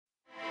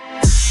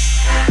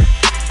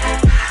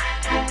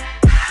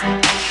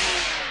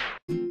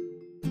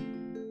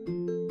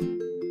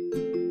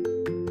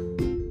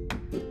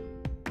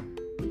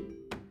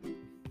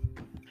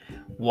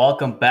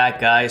Welcome back,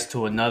 guys,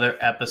 to another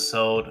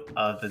episode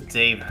of the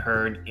Dave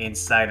Hurd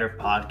Insider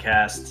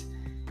Podcast.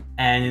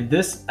 And in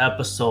this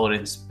episode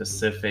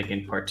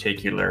in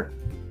particular,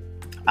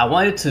 I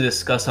wanted to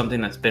discuss something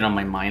that's been on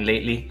my mind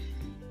lately.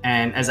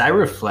 And as I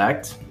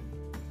reflect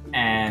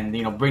and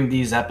bring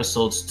these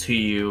episodes to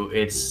you,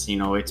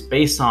 it's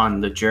based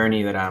on the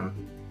journey that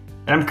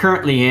I'm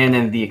currently in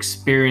and the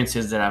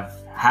experiences that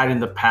I've had in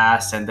the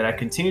past and that I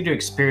continue to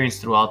experience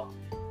throughout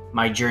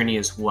my journey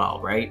as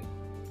well, right?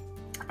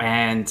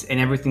 And in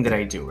everything that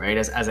I do, right?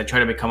 As I try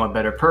to become a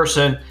better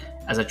person,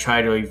 as I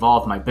try to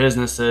evolve my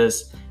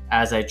businesses,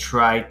 as I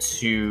try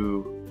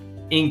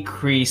to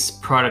increase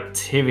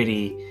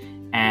productivity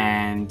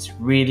and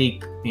really,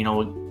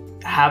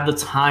 have the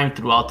time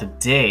throughout the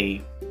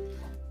day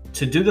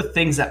to do the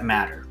things that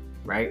matter,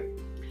 right?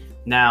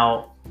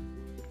 Now,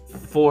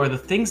 for the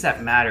things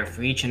that matter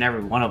for each and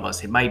every one of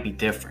us, it might be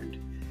different.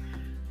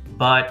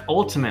 But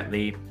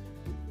ultimately,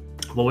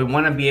 what we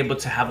want to be able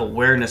to have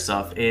awareness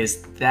of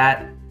is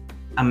that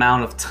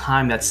amount of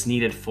time that's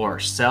needed for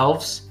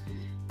ourselves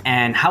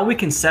and how we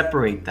can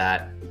separate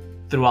that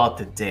throughout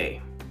the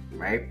day,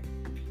 right?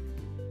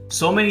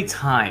 So many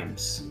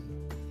times,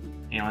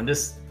 and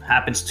this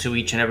happens to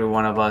each and every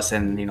one of us,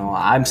 and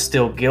I'm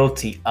still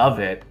guilty of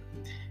it,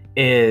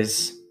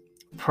 is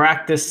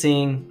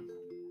practicing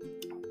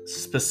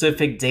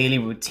specific daily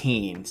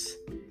routines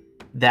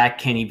that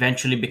can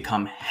eventually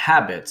become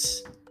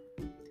habits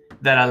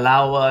that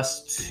allow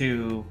us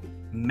to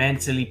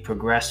mentally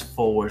progress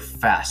forward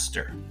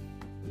faster.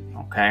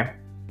 Okay?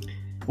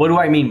 What do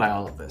I mean by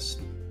all of this?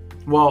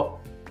 Well,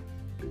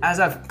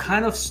 as I've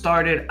kind of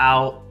started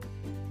out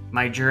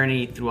my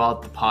journey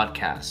throughout the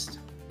podcast,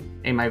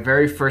 in my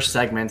very first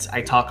segments,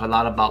 I talk a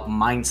lot about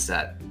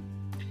mindset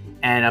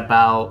and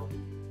about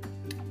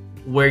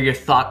where your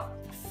thought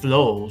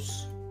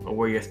flows, or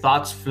where your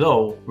thoughts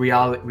flow,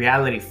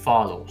 reality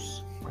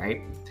follows,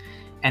 right?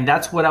 And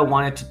that's what I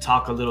wanted to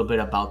talk a little bit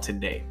about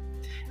today.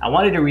 I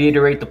wanted to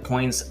reiterate the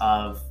points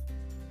of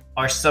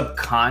our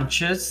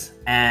subconscious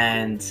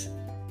and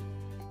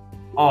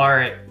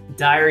our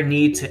dire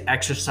need to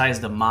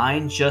exercise the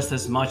mind just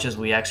as much as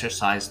we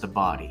exercise the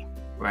body,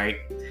 right?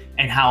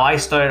 And how I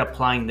started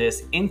applying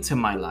this into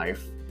my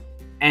life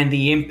and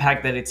the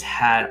impact that it's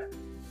had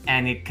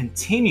and it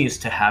continues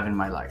to have in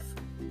my life.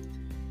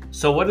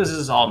 So what does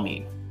this all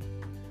mean?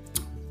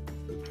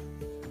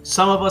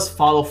 Some of us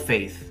follow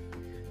faith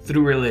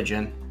through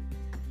religion,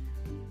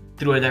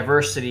 through a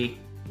diversity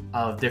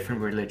of different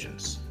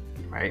religions,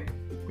 right?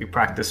 We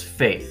practice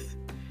faith.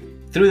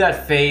 Through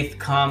that faith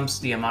comes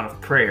the amount of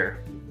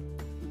prayer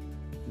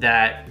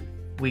that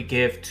we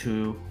give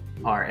to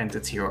our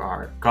entity or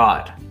our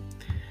God.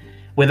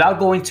 Without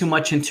going too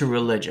much into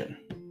religion,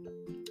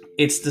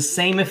 it's the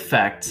same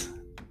effect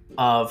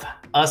of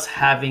us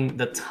having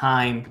the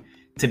time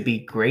to be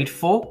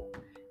grateful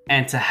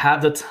and to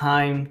have the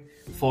time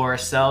for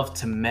ourselves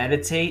to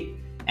meditate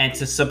and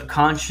to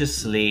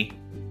subconsciously,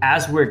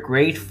 as we're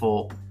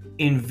grateful,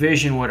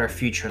 envision what our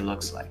future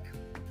looks like.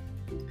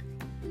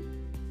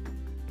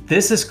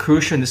 This is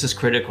crucial and this is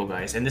critical,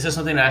 guys. And this is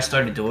something that I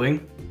started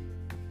doing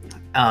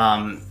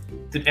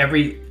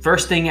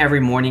first thing every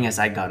morning as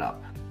I got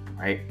up,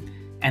 right?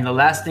 And the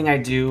last thing I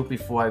do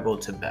before I go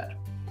to bed.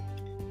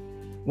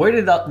 Where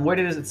did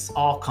this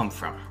all come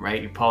from,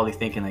 right? You're probably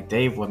thinking like,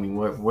 Dave,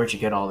 where'd you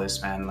get all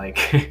this, man?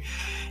 Like,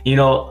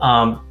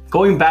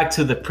 going back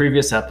to the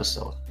previous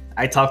episode,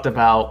 I talked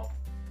about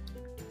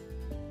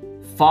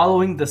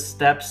following the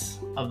steps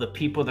of the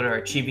people that are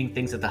achieving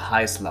things at the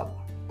highest level,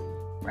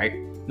 right?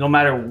 No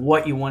matter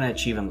what you want to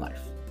achieve in life.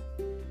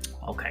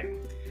 Okay.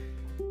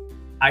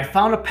 I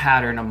found a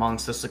pattern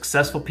amongst the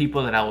successful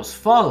people that I was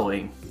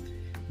following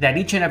that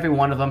each and every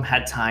one of them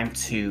had time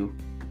to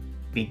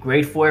be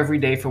grateful every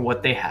day for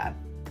what they had,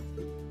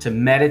 to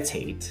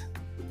meditate,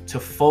 to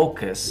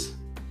focus,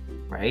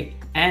 right?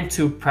 And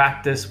to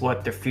practice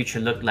what their future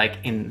looked like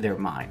in their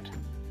mind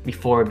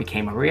before it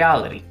became a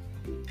reality.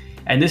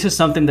 And this is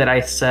something that I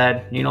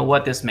said,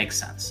 this makes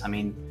sense. I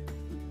mean,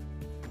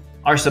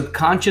 our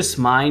subconscious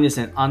mind is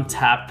an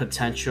untapped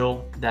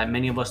potential that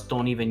many of us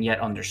don't even yet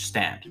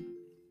understand.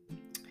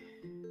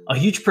 A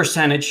huge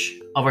percentage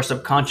of our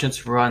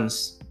subconscious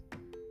runs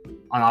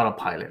on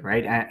autopilot,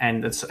 right?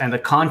 And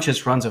the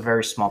conscious runs a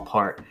very small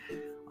part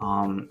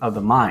of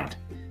the mind.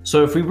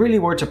 So if we really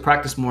were to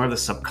practice more of the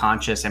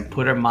subconscious and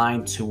put our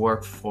mind to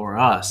work for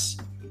us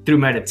through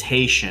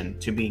meditation,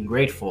 to being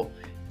grateful,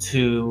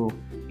 to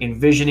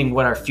envisioning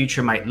what our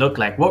future might look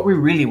like, what we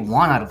really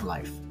want out of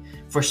life.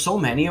 For so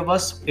many of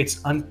us,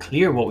 it's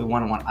unclear what we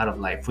want out of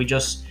life.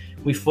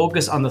 We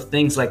focus on the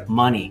things like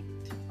money,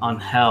 on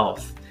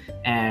health,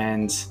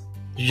 and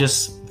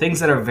just things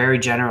that are very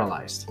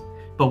generalized.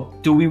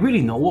 But do we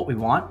really know what we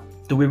want?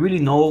 Do we really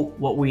know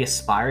what we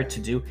aspire to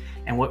do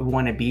and what we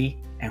want to be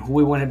and who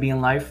we want to be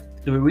in life?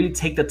 Do we really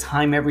take the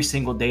time every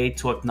single day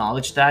to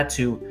acknowledge that,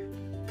 to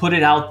put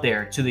it out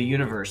there to the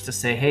universe, to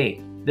say,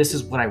 hey, this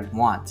is what I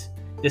want.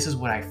 This is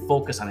what I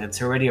focus on.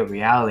 It's already a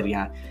reality.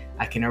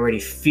 I can already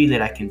feel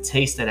it. I can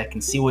taste it. I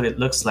can see what it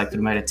looks like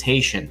through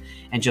meditation.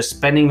 And just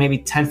spending maybe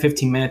 10,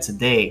 15 minutes a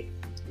day.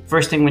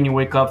 First thing when you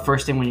wake up,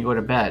 first thing when you go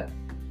to bed.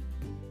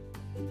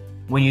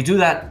 When you do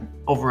that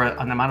over a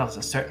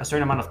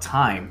certain amount of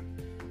time,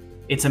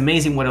 it's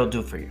amazing what it'll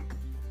do for you.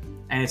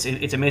 And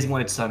it's amazing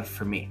what it's done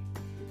for me.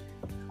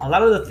 A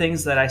lot of the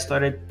things that I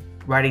started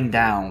writing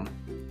down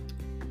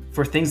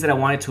for things that I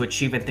wanted to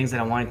achieve and things that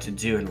I wanted to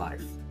do in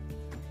life,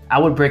 I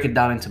would break it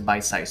down into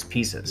bite-sized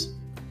pieces.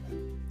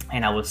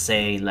 And I would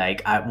say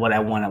like where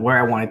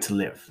I wanted to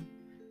live,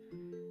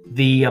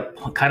 the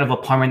kind of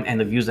apartment and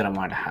the views that I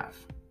wanted to have,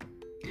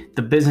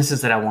 the businesses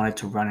that I wanted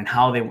to run and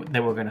how they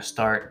were going to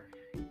start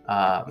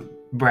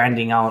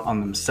branding out on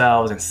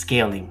themselves and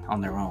scaling on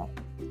their own.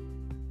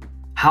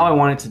 How I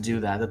wanted to do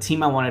that, the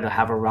team I wanted to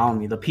have around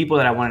me, the people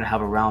that I wanted to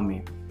have around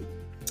me,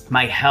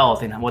 my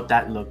health and what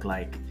that looked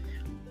like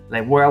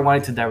where I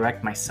wanted to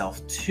direct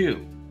myself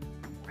to,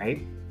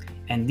 right?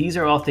 And these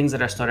are all things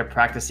that I started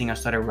practicing. I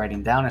started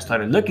writing down. I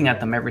started looking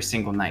at them every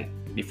single night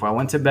before I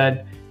went to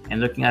bed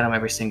and looking at them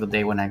every single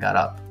day when I got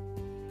up.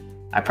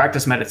 I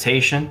practiced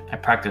meditation. I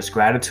practiced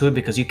gratitude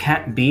because you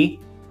can't be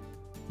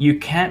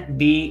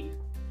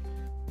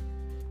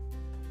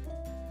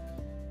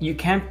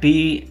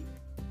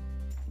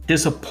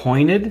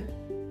disappointed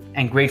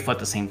and grateful at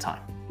the same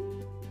time.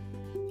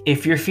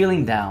 If you're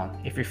feeling down,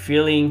 if you're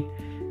feeling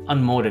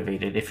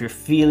unmotivated, if you're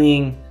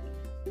feeling,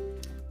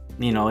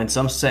 in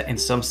some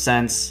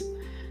sense,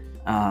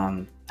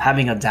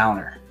 having a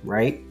downer,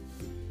 right?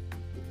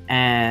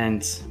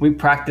 And we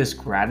practice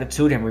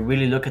gratitude and we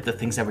really look at the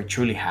things that we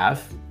truly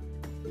have.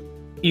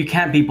 You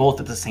can't be both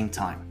at the same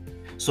time.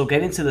 So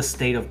get into the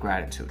state of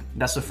gratitude.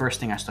 That's the first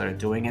thing I started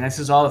doing. And this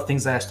is all the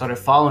things that I started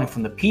following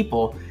from the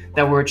people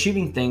that were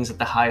achieving things at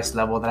the highest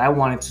level that I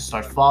wanted to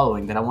start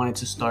following, that I wanted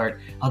to start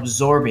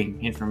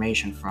absorbing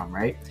information from,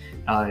 right?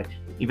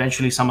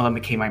 Eventually, some of them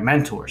became my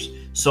mentors.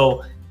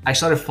 So I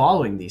started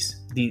following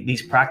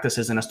these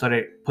practices and I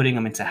started putting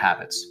them into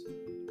habits.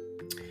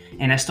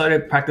 And I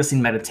started practicing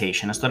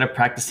meditation. I started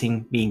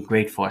practicing being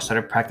grateful. I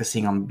started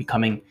practicing on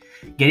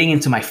getting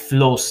into my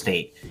flow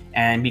state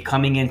and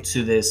becoming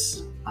into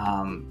this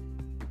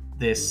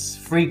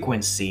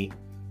frequency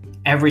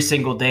every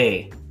single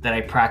day that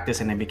I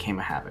practiced, and it became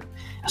a habit.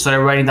 I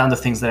started writing down the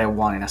things that I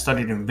wanted. I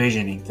started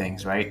envisioning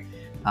things, right?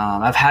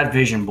 I've had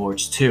vision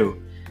boards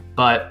too,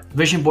 but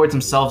vision boards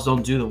themselves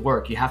don't do the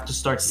work. You have to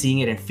start seeing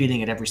it and feeling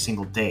it every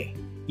single day.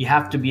 You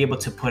have to be able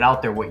to put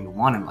out there what you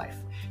want in life.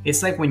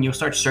 It's like when you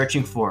start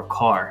searching for a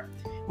car.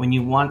 When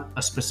you want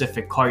a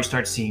specific car, you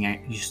start seeing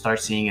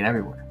it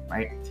everywhere,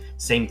 right?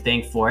 Same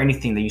thing for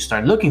anything that you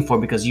start looking for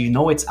because you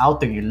know it's out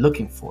there, you're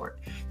looking for it.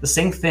 The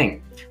same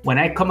thing. When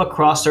I come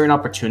across certain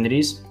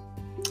opportunities,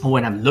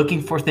 when I'm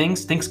looking for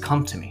things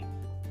come to me,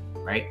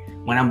 right?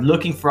 When I'm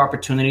looking for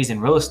opportunities in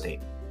real estate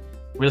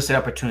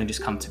opportunities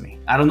come to me.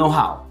 I don't know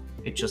how,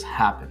 it just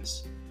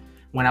happens.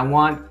 When I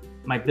want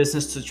my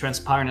business to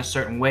transpire in a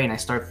certain way and I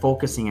start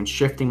focusing and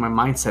shifting my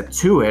mindset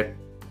to it,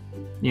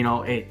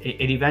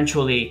 it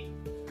eventually,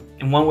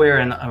 in one way or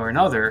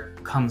another,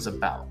 comes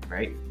about,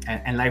 right?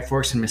 And life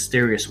works in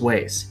mysterious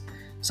ways,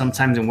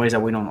 sometimes in ways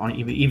that we don't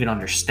even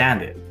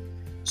understand it.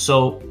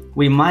 So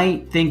we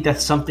might think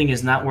that something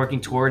is not working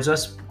towards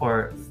us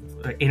or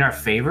in our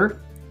favor,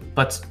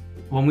 but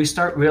when we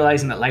start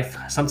realizing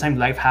that sometimes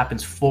life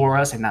happens for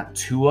us and not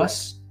to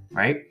us,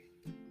 right?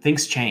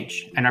 Things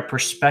change and our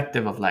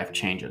perspective of life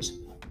changes.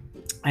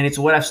 And it's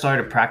what I've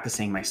started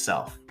practicing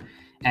myself.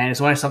 And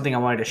it's something I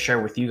wanted to share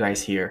with you guys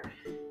here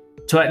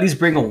to at least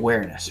bring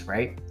awareness,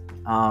 right?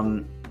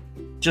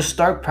 Just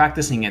start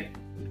practicing it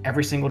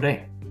every single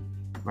day,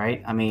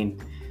 right?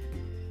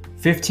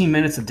 15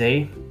 minutes a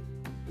day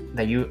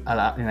that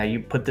you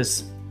put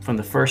this from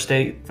the first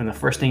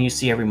thing you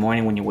see every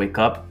morning when you wake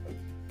up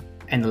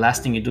and the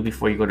last thing you do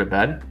before you go to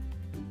bed.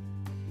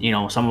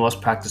 Some of us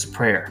practice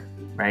prayer,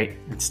 right?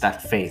 It's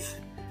that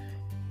faith.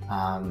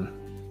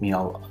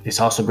 It's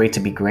also great to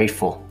be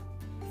grateful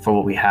for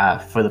what we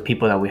have, for the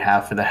people that we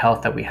have, for the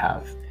health that we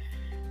have,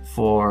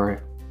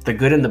 for the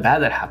good and the bad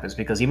that happens,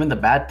 because even the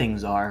bad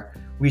things are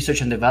research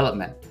and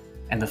development,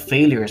 and the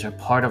failures are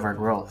part of our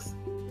growth.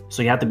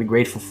 So you have to be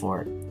grateful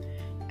for it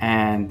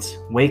and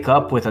wake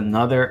up with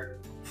another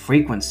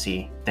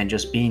frequency than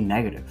just being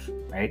negative,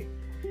 right?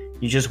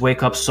 You just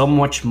wake up so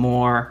much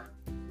more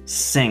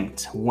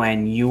synced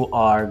when you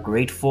are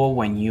grateful,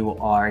 when you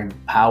are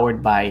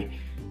empowered by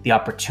the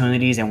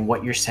opportunities and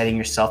what you're setting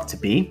yourself to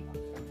be,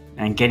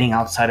 and getting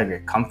outside of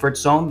your comfort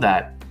zone.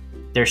 That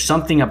there's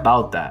something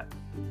about that,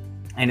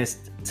 and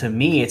to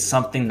me it's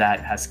something that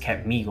has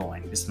kept me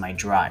going. It's my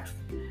drive,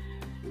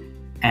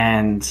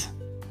 and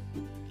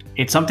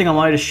it's something I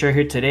wanted to share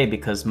here today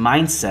because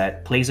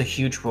mindset plays a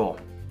huge role,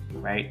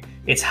 right?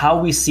 It's how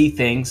we see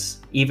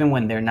things even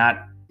when they're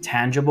not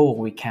tangible,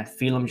 we can't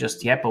feel them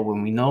just yet, but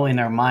when we know in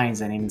our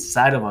minds and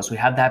inside of us we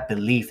have that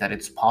belief that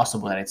it's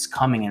possible, that it's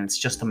coming, and it's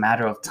just a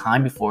matter of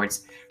time before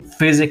it's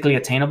physically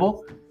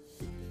attainable,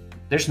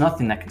 there's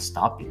nothing that can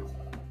stop you,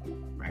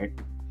 right?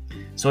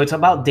 So it's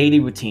about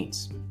daily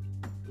routines.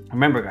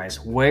 Remember, guys,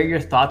 where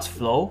your thoughts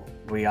flow,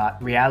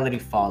 reality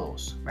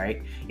follows,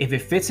 right? If it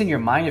fits in your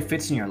mind, it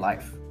fits in your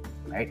life,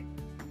 right?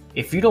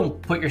 If you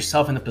don't put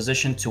yourself in the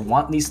position to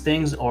want these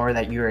things, or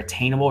that you're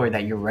attainable, or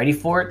that you're ready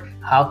for it,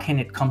 how can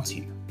it come to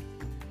you?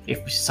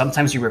 If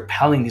sometimes you're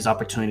repelling these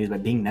opportunities by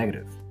being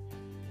negative,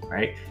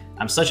 right?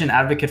 I'm such an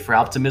advocate for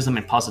optimism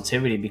and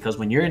positivity, because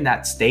when you're in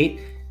that state,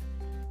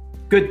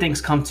 good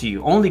things come to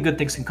you. Only good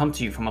things can come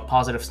to you from a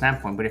positive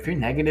standpoint. But if you're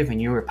negative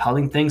and you're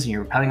repelling things and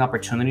you're repelling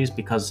opportunities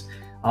because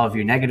of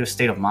your negative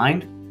state of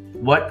mind,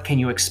 what can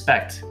you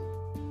expect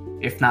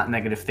if not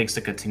negative things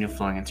to continue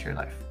flowing into your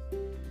life,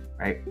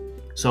 right?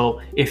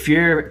 So if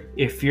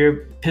you're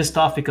pissed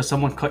off because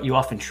someone cut you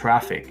off in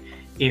traffic,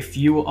 if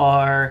you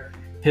are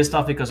pissed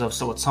off because of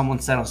what someone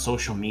said on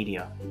social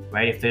media,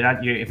 right? If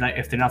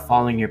they're not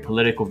following your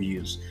political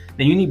views,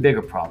 then you need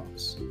bigger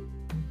problems.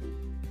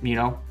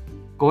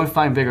 Go and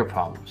find bigger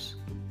problems.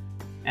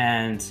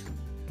 And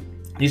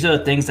these are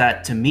the things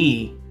that, to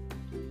me,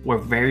 were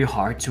very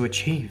hard to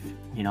achieve,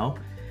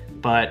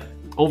 But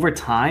over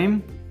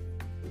time,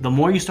 the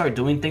more you start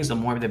doing things, the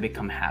more they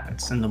become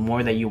habits, and the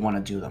more that you want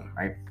to do them,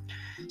 right?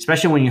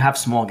 Especially when you have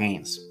small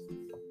gains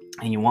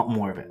and you want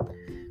more of it.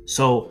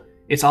 So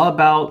it's all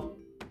about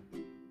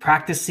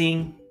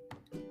practicing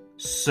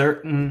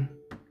certain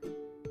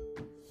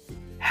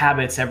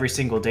habits every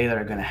single day that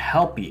are going to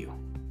help you.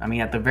 I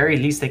mean, at the very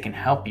least, they can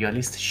help you at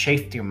least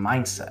shape your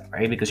mindset,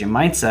 right? Because your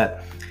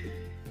mindset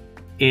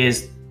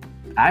is,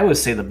 I would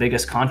say, the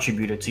biggest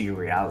contributor to your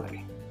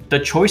reality. The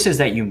choices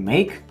that you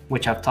make,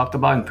 which I've talked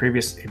about in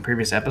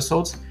previous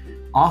episodes,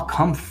 all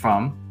come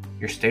from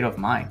your state of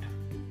mind,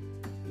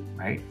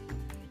 right?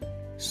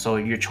 So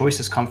your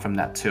choices come from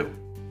that too.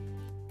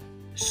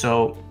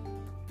 So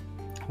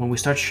when we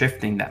start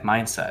shifting that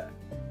mindset,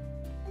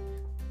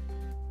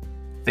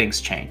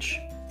 things change.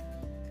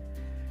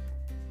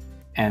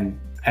 And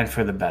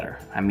for the better.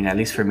 I mean, at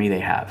least for me, they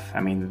have.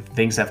 I mean,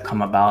 things have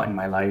come about in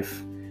my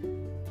life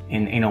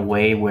in a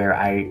way where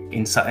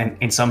in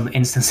some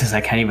instances,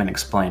 I can't even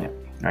explain it,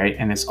 right?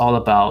 And it's all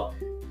about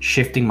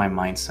shifting my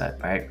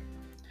mindset, right?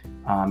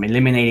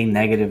 Eliminating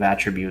negative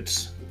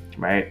attributes,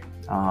 right?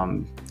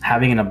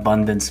 Having an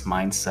abundance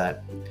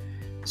mindset.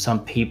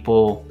 Some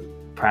people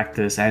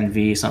practice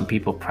envy. Some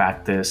people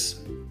practice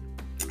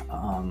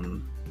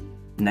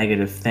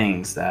negative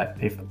things, that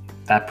if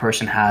that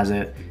person has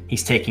it,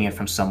 he's taking it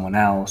from someone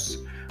else.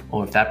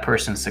 Or if that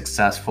person's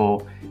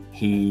successful,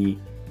 he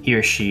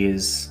or she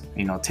is,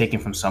 taking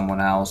from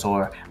someone else.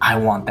 Or I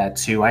want that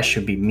too. I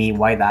should be me.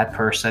 Why that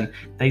person?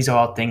 These are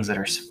all things that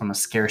are from a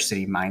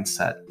scarcity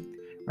mindset,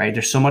 right?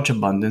 There's so much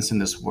abundance in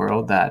this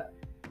world that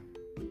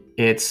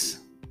there's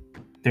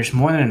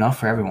more than enough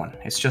for everyone.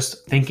 It's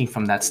just thinking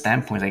from that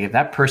standpoint. Like, if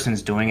that person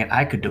is doing it,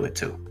 I could do it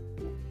too.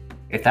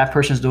 If that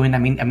person's doing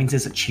that, that means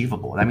it's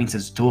achievable. That means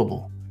it's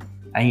doable.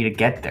 I need to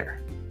get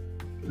there.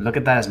 Look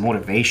at that as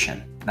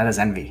motivation, not as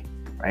envy,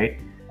 right?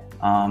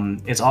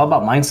 It's all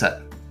about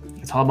mindset.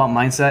 It's all about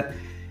mindset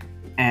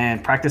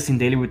and practicing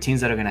daily routines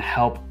that are going to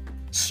help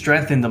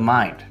strengthen the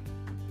mind.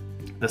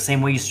 The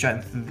same way you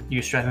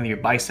strengthen your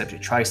biceps, your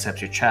triceps,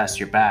 your chest,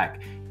 your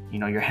back,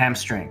 your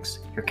hamstrings,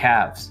 your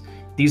calves.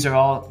 These are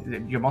all,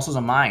 your muscles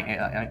are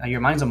mine.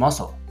 Your mind's a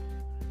muscle,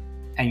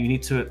 and you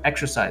need to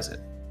exercise it.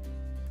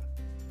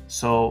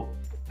 So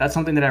that's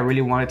something that I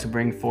really wanted to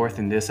bring forth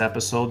in this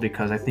episode,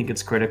 because I think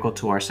it's critical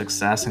to our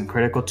success and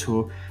critical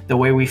to the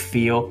way we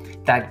feel.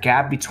 That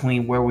gap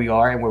between where we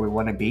are and where we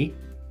want to be,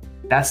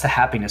 that's the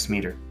happiness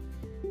meter.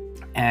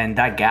 And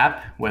that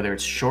gap, whether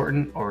it's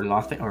shortened or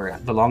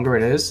the longer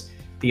it is,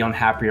 the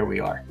unhappier we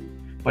are.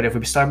 But if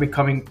we start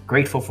becoming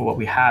grateful for what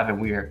we have, and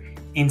we are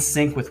in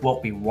sync with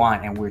what we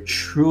want, and we're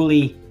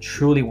truly,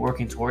 truly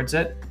working towards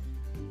it,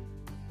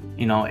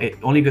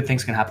 only good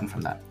things can happen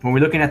from that. When we're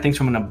looking at things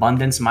from an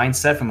abundance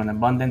mindset, from an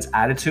abundance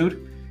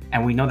attitude,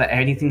 and we know that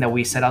anything that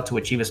we set out to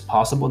achieve is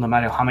possible, no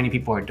matter how many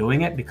people are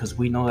doing it, because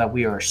we know that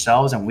we are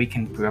ourselves and we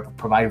can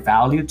provide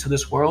value to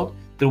this world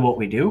through what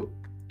we do,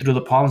 through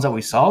the problems that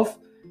we solve,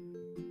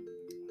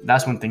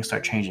 that's when things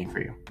start changing for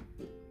you.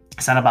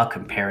 It's not about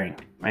comparing,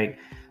 right?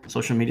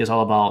 Social media is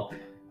all about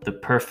the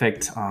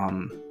perfect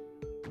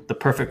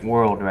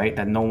world, right?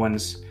 That no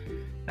one's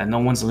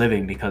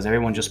living, because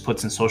everyone just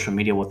puts in social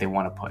media what they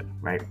want to put,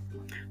 right?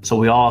 So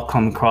we all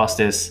come across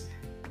this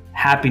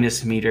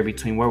happiness meter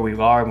between where we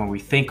are and where we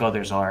think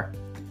others are,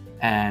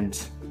 and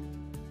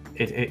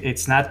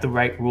it's not the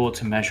right rule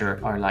to measure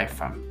our life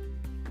from.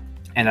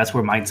 And that's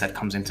where mindset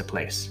comes into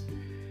place.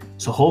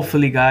 So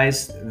hopefully,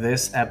 guys,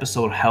 this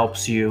episode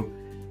helps you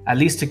at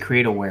least to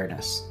create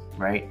awareness,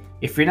 right?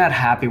 If you're not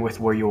happy with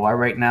where you are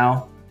right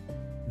now,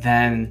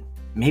 then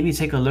maybe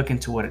take a look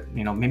into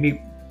maybe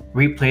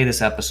replay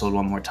this episode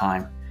one more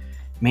time.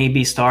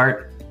 Maybe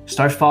start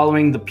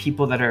following the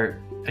people that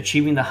are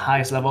achieving the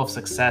highest level of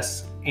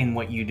success in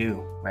what you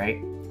do,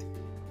 right?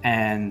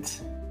 And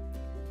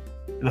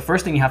the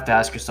first thing you have to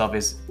ask yourself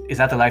is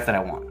that the life that I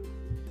want,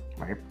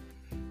 right?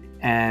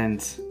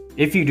 And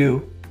if you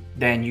do,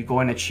 then you go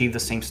and achieve the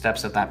same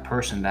steps that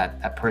person,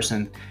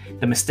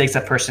 the mistakes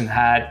that person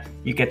had,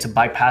 you get to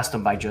bypass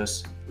them by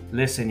just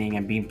listening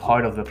and being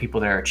part of the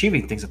people that are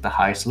achieving things at the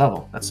highest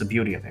level. That's the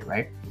beauty of it,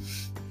 right?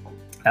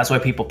 That's why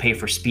people pay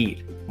for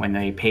speed when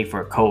they pay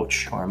for a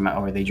coach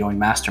or they join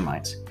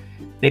masterminds.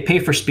 They pay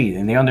for speed,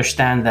 and they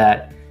understand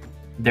that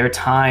their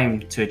time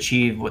to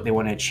achieve what they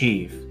want to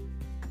achieve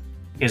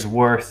is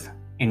worth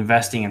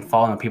investing and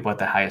following people at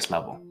the highest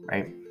level,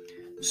 right?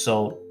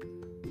 So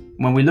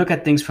when we look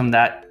at things from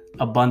that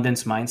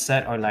abundance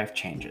mindset, our life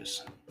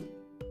changes.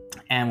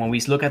 And when we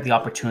look at the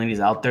opportunities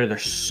out there,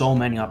 there's so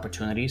many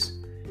opportunities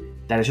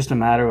that it's just a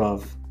matter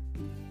of,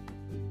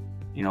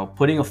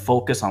 putting a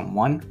focus on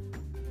one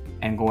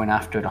and going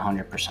after it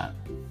 100%,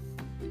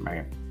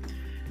 right?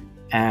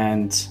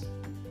 And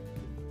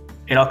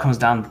it all comes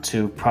down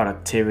to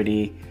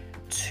productivity,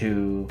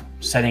 to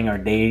setting our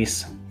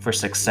days for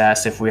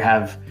success. If we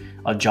have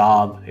a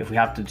job, if we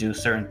have to do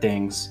certain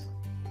things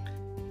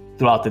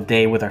throughout the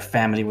day with our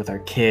family, with our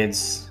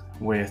kids,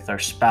 with our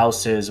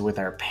spouses, with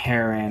our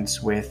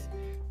parents, with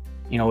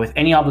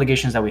any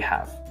obligations that we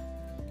have,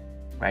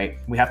 right?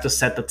 We have to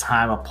set the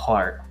time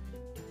apart.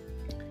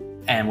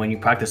 And when you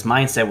practice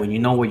mindset, when you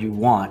know what you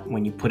want,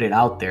 when you put it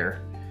out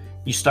there,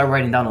 you start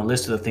writing down a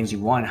list of the things you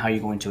want and how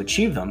you're going to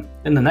achieve them.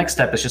 Then the next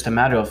step is just a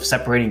matter of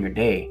separating your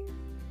day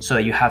so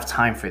that you have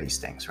time for these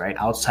things, right?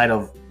 Outside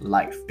of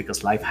life,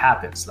 because life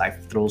happens.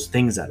 Life throws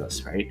things at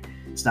us, right?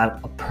 It's not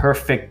a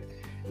perfect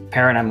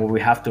paradigm where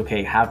we have to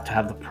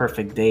have the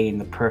perfect day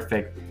and the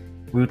perfect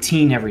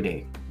routine every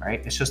day,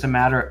 right? It's just a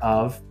matter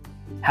of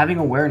having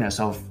awareness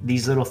of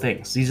these little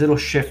things, these little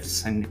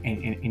shifts and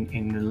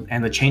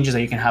the changes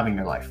that you can have in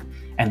your life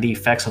and the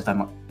effects of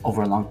them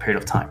over a long period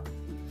of time.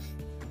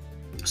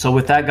 So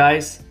with that,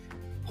 guys,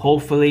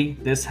 hopefully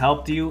this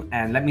helped you,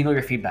 and let me know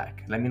your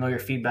feedback.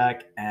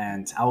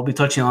 And I will be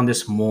touching on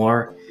this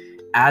more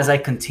as I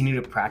continue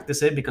to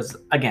practice it, because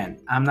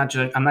again, I'm not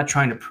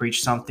trying to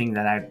preach something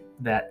that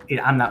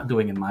I'm not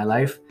doing in my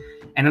life,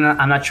 and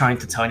I'm not trying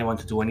to tell anyone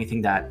to do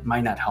anything that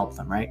might not help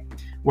them, right?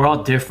 We're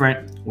all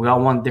different. We all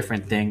want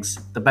different things.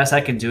 The best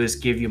I can do is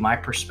give you my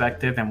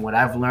perspective and what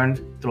I've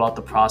learned throughout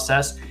the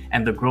process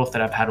and the growth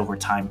that I've had over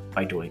time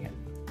by doing it.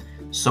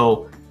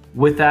 So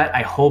with that,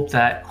 I hope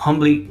that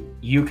humbly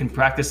you can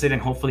practice it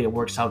and hopefully it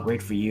works out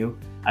great for you.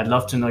 I'd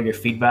love to know your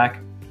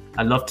feedback.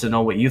 I'd love to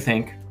know what you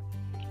think.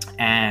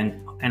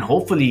 And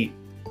hopefully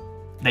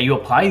that you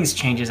apply these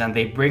changes and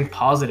they bring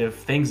positive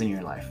things in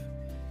your life.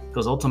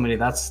 Because ultimately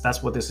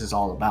that's what this is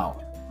all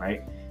about,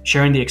 right?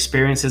 Sharing the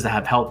experiences that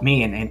have helped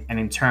me and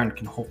in turn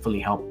can hopefully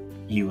help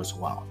you as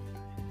well.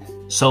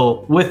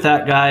 So with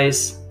that,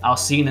 guys, I'll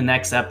see you in the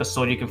next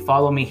episode. You can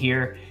follow me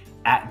here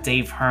at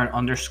DaveHearn_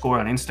 on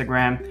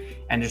Instagram.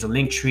 And there's a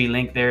Linktree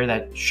link there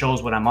that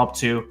shows what I'm up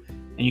to.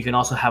 And you can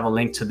also have a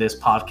link to this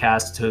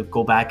podcast to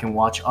go back and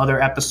watch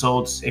other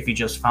episodes if you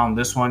just found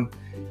this one.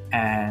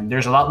 And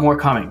there's a lot more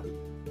coming.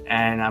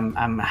 And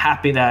I'm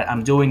happy that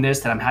I'm doing this,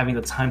 that I'm having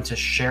the time to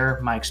share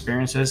my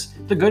experiences,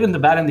 the good and the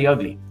bad and the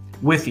ugly,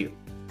 with you.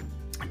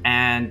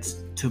 And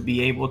to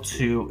be able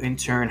to, in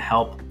turn,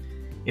 help.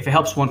 If it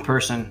helps one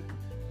person,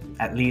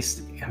 at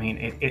least,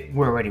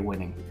 we're already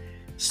winning.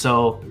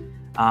 So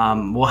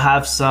we'll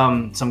have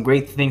some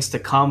great things to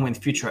come in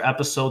future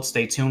episodes.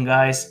 Stay tuned,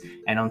 guys.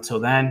 And until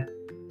then,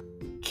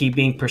 keep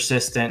being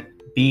persistent,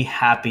 be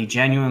happy,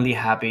 genuinely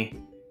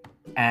happy,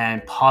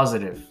 and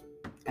positive,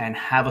 and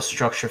have a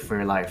structure for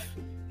your life.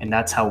 And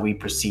that's how we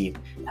proceed.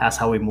 That's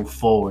how we move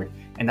forward.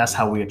 And that's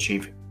how we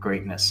achieve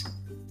greatness.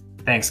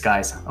 Thanks,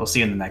 guys. I'll see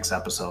you in the next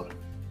episode.